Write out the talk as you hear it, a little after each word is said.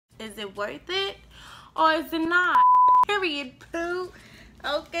is it worth it or is it not? Period, poo.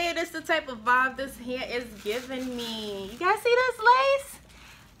 Okay, this is the type of vibe this hair is giving me. You guys see this lace?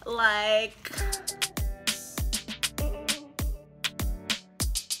 Like,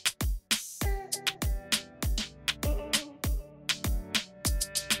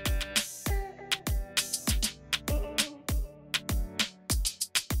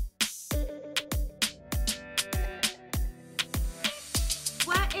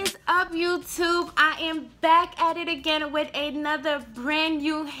 what is up, YouTube? I am back at it again with another brand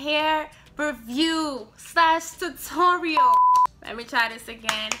new hair review / tutorial. Let me try this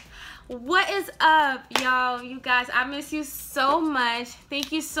again. What is up, y'all? You guys, I miss you so much.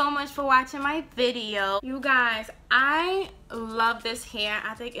 Thank you so much for watching my video. You guys, I love this hair.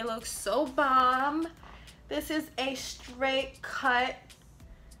 I think it looks so bomb. This is a straight cut,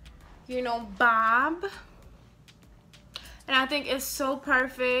 you know, bob. And I think it's so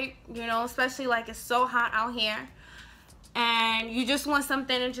perfect, you know, especially like it's so hot out here and you just want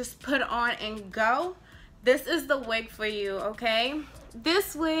something to just put on and go. This is the wig for you, okay?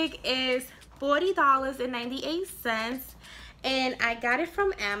 This wig is $40.98 and I got it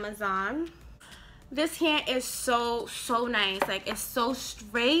from Amazon. This hair is so nice. Like, it's so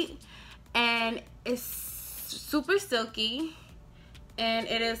straight and it's super silky and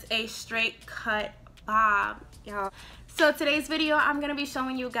it is a straight cut bob, y'all. So today's video, I'm gonna be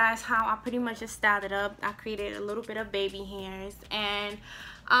showing you guys how I pretty much just styled it up. I created a little bit of baby hairs and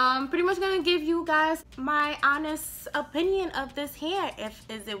pretty much gonna give you guys my honest opinion of this hair.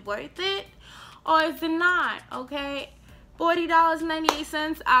 Is it worth it or is it not? Okay,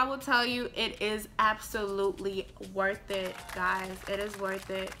 $40.98. I will tell you, it is absolutely worth it, guys. It is worth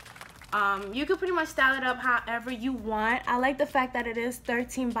it. You can pretty much style it up however you want. I like the fact that it is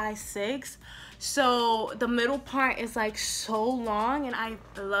 13 by 6. So the middle part is like so long and I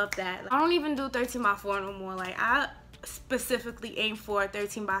love that. I don't even do 13 by 4 no more. Like, I specifically aim for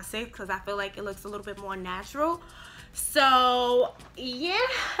 13 by 6 because I feel like it looks a little bit more natural. So yeah.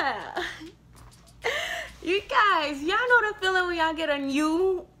 You guys, y'all know the feeling when y'all get a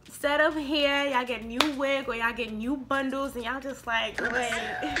new set of hair, y'all get a new wig or y'all get new bundles and y'all just like, wait,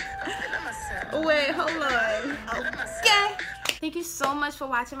 hold on. Okay. Thank you so much for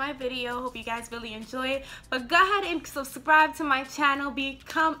watching my video. Hope you guys really enjoy it. But go ahead and subscribe to my channel.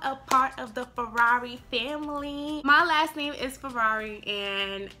 Become a part of the Ferrari family. My last name is Ferrari,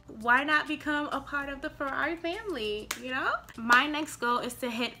 and why not become a part of the Ferrari family, you know? My next goal is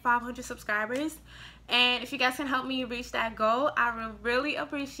to hit 500 subscribers. And if you guys can help me reach that goal, I would really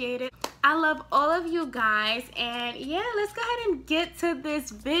appreciate it. I love all of you guys, and yeah, let's go ahead and get to this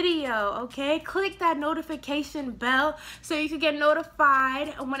video, okay? Click that notification bell so you can get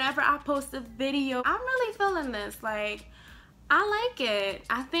notified whenever I post a video. I'm really feeling this. Like, I like it.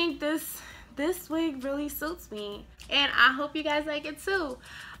 I think this wig really suits me, and I hope you guys like it too.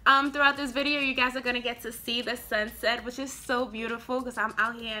 Throughout this video, you guys are gonna get to see the sunset, which is so beautiful because I'm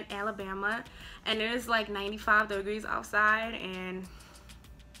out here in Alabama and it is like 95 degrees outside and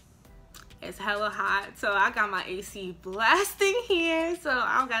it's hella hot. So I got my AC blasting here, so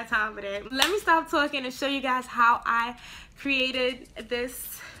I don't got time for that. Let me stop talking and show you guys how I created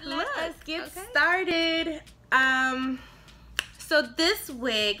this look. Let's get started. So this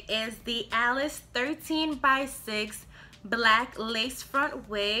wig is the Alice 13 by 6 black lace front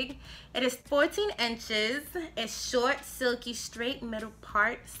wig. It is 14 inches. It's short, silky, straight middle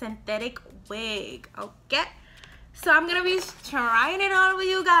part synthetic wig. Okay, so I'm gonna be trying it on with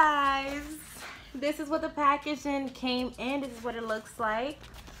you guys. This is what the packaging came in. This is what it looks like.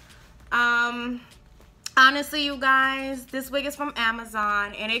 Honestly, you guys, this wig is from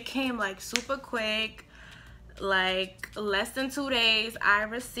Amazon and it came like super quick, like less than 2 days. I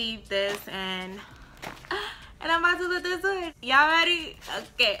received this and I'm about to let this in. Y'all ready?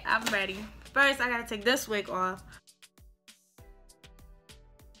 Okay, I'm ready. First, I gotta take this wig off.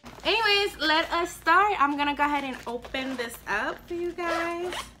 Anyways, let us start. I'm gonna go ahead and open this up for you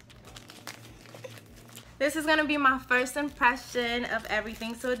guys. This is gonna be my first impression of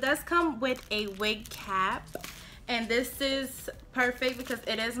everything. So it does come with a wig cap, and this is perfect because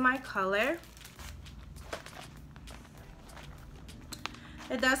it is my color.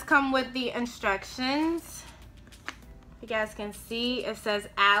 It does come with the instructions. You guys can see it says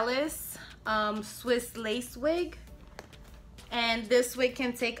Alice Swiss lace wig, and this wig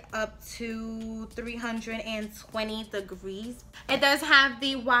can take up to 320 degrees. It does have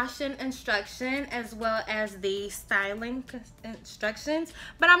the washing instruction as well as the styling instructions,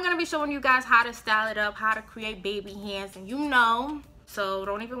 but I'm gonna be showing you guys how to style it up, how to create baby hairs, and you know, so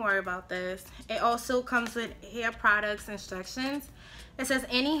don't even worry about this. It also comes with hair products instructions. It says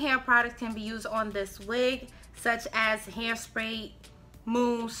any hair product can be used on this wig, such as hairspray,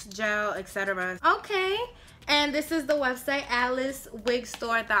 mousse, gel, etc. Okay, and this is the website,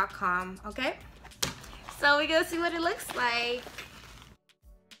 alicewigstore.com. Okay, so we're gonna see what it looks like.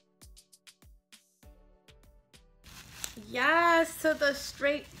 Yes, to the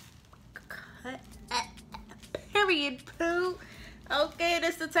straight cut. Period, poo. Okay,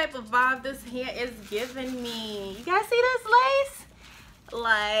 this is the type of vibe this hair is giving me. You guys see this lace?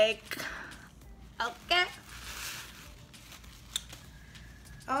 Like, okay.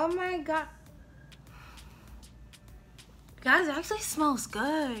 Oh my god. Guys, it actually smells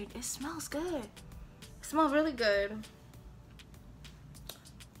good. It smells good. It smells really good.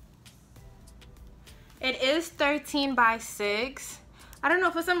 It is 13 by 6. I don't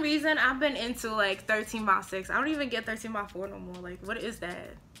know, for some reason I've been into like 13 by 6. I don't even get 13 by 4 no more. Like, what is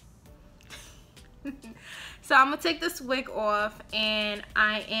that? So I'm gonna take this wig off and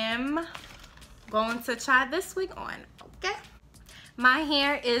I am going to try this wig on. Okay, my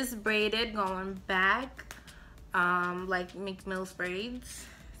hair is braided going back, like Meek Mill's braids.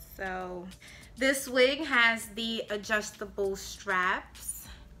 So this wig has the adjustable straps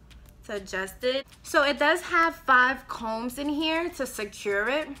to adjust it. So it does have 5 combs in here to secure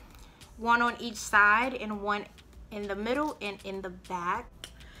it, 1 on each side and 1 in the middle and in the back.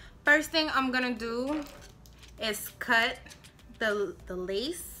 First thing I'm gonna do is cut the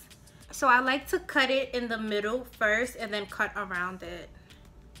lace. So I like to cut it in the middle first and then cut around it.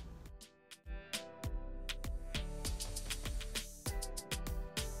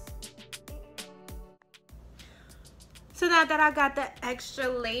 So now that I got the extra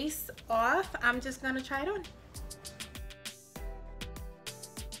lace off, I'm just gonna try it on.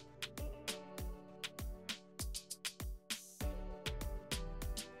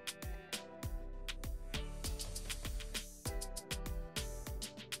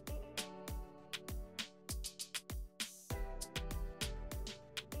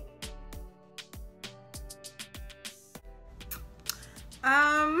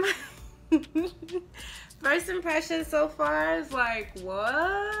 First impression so far is like,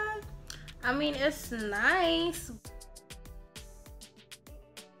 what? I mean, it's nice.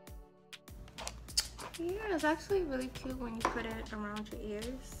 Yeah, it's actually really cute when you put it around your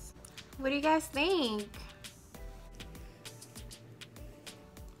ears. What do you guys think?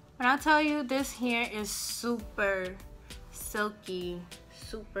 When I tell you this hair is super silky,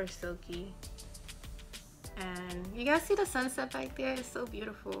 super silky. And you guys see the sunset back there? It's so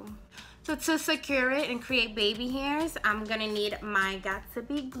beautiful. So to secure it and create baby hairs, I'm gonna need my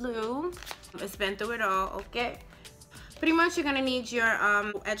Got2b glue. It's been through it all, okay? Pretty much you're gonna need your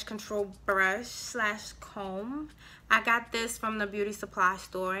edge control brush slash comb. I got this from the beauty supply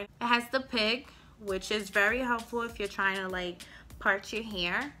store. It has the pig, which is very helpful if you're trying to like part your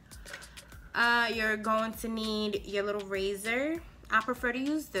hair. You're going to need your little razor. I prefer to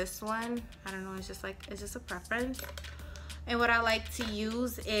use this one. I don't know, it's just a preference. And what I like to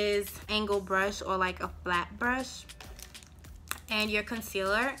use is angle brush or like a flat brush. And your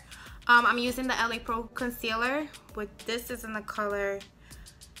concealer. I'm using the LA Pro concealer, but this is in the color,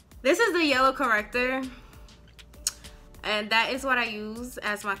 this is the yellow corrector. And that is what I use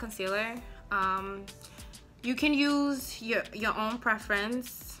as my concealer. You can use your own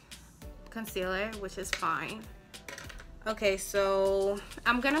preference concealer, which is fine. Okay, so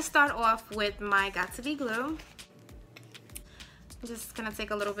I'm gonna start off with my Got2b glue. I'm just gonna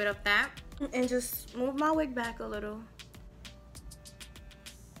take a little bit of that and just move my wig back a little.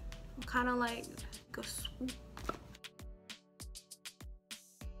 Kind of like go swoop.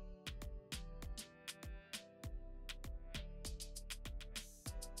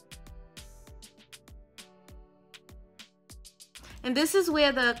 And this is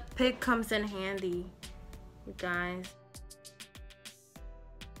where the pig comes in handy, you guys.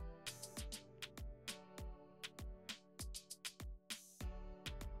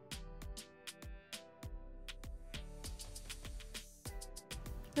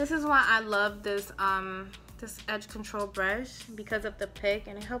 This is why I love this this edge control brush, because of the pig,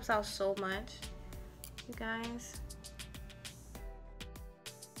 and it helps out so much, you guys.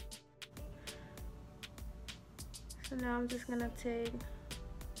 So now I'm just gonna take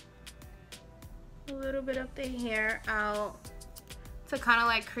a little bit of the hair out to kind of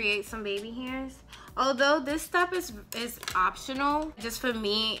like create some baby hairs. Although this stuff is optional, just for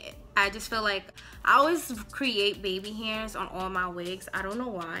me, I just feel like I always create baby hairs on all my wigs. I don't know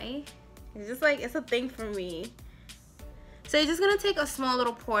why. It's just like, it's a thing for me. So you're just gonna take a small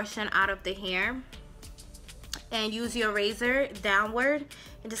little portion out of the hair and use your razor downward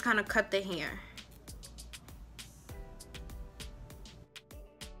and just kind of cut the hair.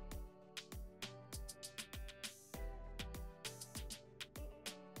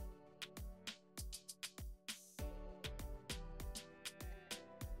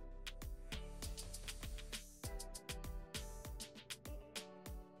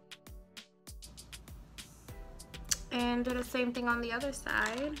 And do the same thing on the other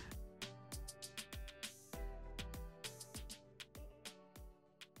side.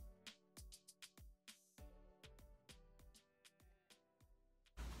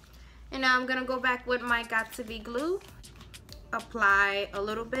 And now I'm gonna go back with my Got2b glue, apply a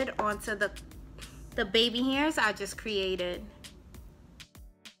little bit onto the baby hairs I just created.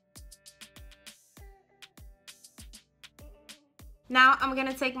 Now I'm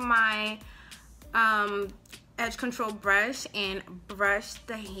gonna take my edge control brush and brush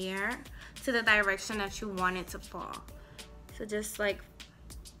the hair to the direction that you want it to fall. So just like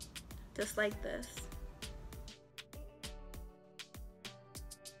this.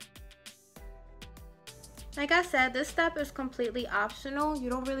 Like I said, this step is completely optional. You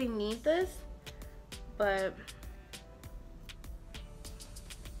don't really need this, but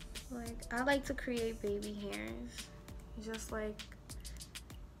like I like to create baby hairs. Just like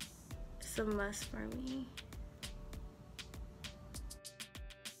it's a must for me.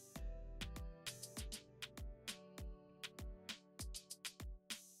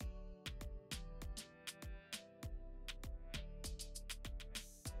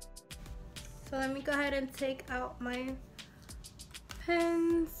 So let me go ahead and take out my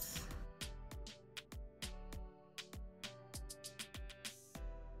pins.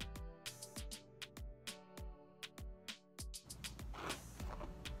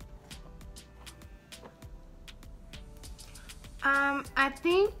 I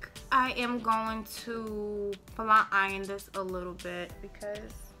think I am going to flat iron this a little bit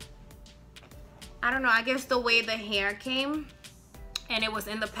because I don't know, I guess the way the hair came and it was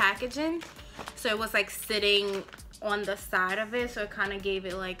in the packaging, so it was like sitting on the side of it, so it kind of gave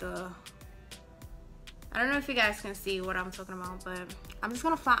it like a, I don't know if you guys can see what I'm talking about, but I'm just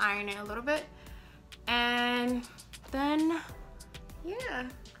gonna flat iron it a little bit, and then yeah,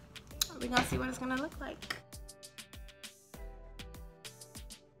 we're gonna see what it's gonna look like.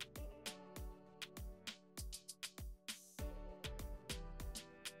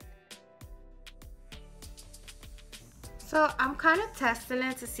 So I'm kind of testing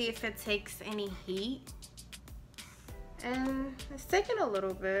it to see if it takes any heat, and it's taking a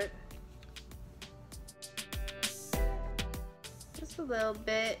little bit, just a little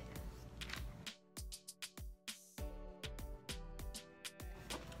bit.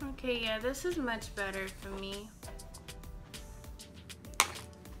 Okay, yeah, this is much better for me.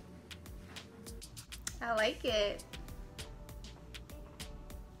 I like it.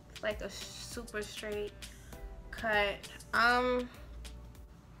 It's like a super straight cut.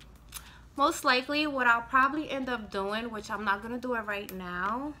 Most likely what I'll probably end up doing, which I'm not gonna do it right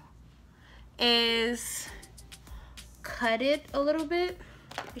now, is cut it a little bit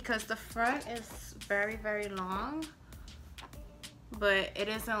because the front is very, very long, but it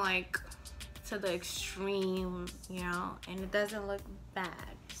isn't like to the extreme, you know, and it doesn't look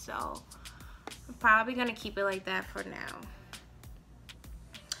bad. So I'm probably gonna keep it like that for now.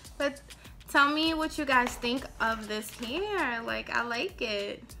 But tell me what you guys think of this hair. Like, I like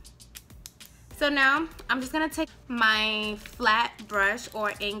it. So now I'm just gonna take my flat brush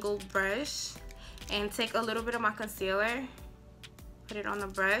or angled brush and take a little bit of my concealer, put it on the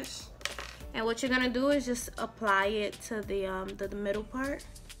brush, and what you're gonna do is just apply it to the middle part.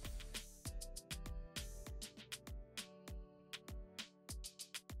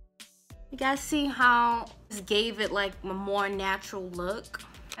 You guys see how this gave it like a more natural look?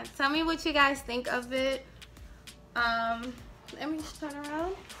 And tell me what you guys think of it. Let me just turn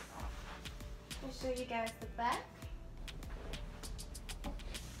around and show you guys the back.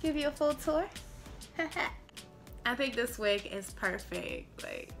 Give you a full tour. I think this wig is perfect.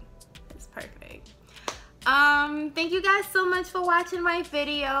 Like, it's perfect. Thank you guys so much for watching my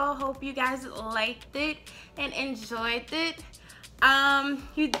video. Hope you guys liked it and enjoyed it.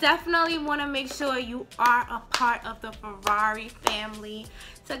 You definitely want to make sure you are a part of the Ferrari family.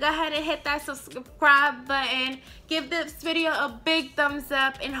 So go ahead and hit that subscribe button. Give this video a big thumbs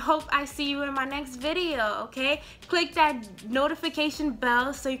up, and hope I see you in my next video, okay? Click that notification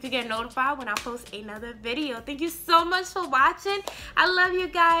bell so you can get notified when I post another video. Thank you so much for watching. I love you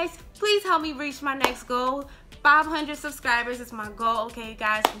guys. Please help me reach my next goal. 500 subscribers is my goal, okay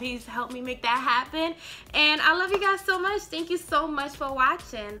guys? Please help me make that happen. And I love you guys so much. Thank you so much for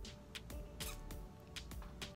watching.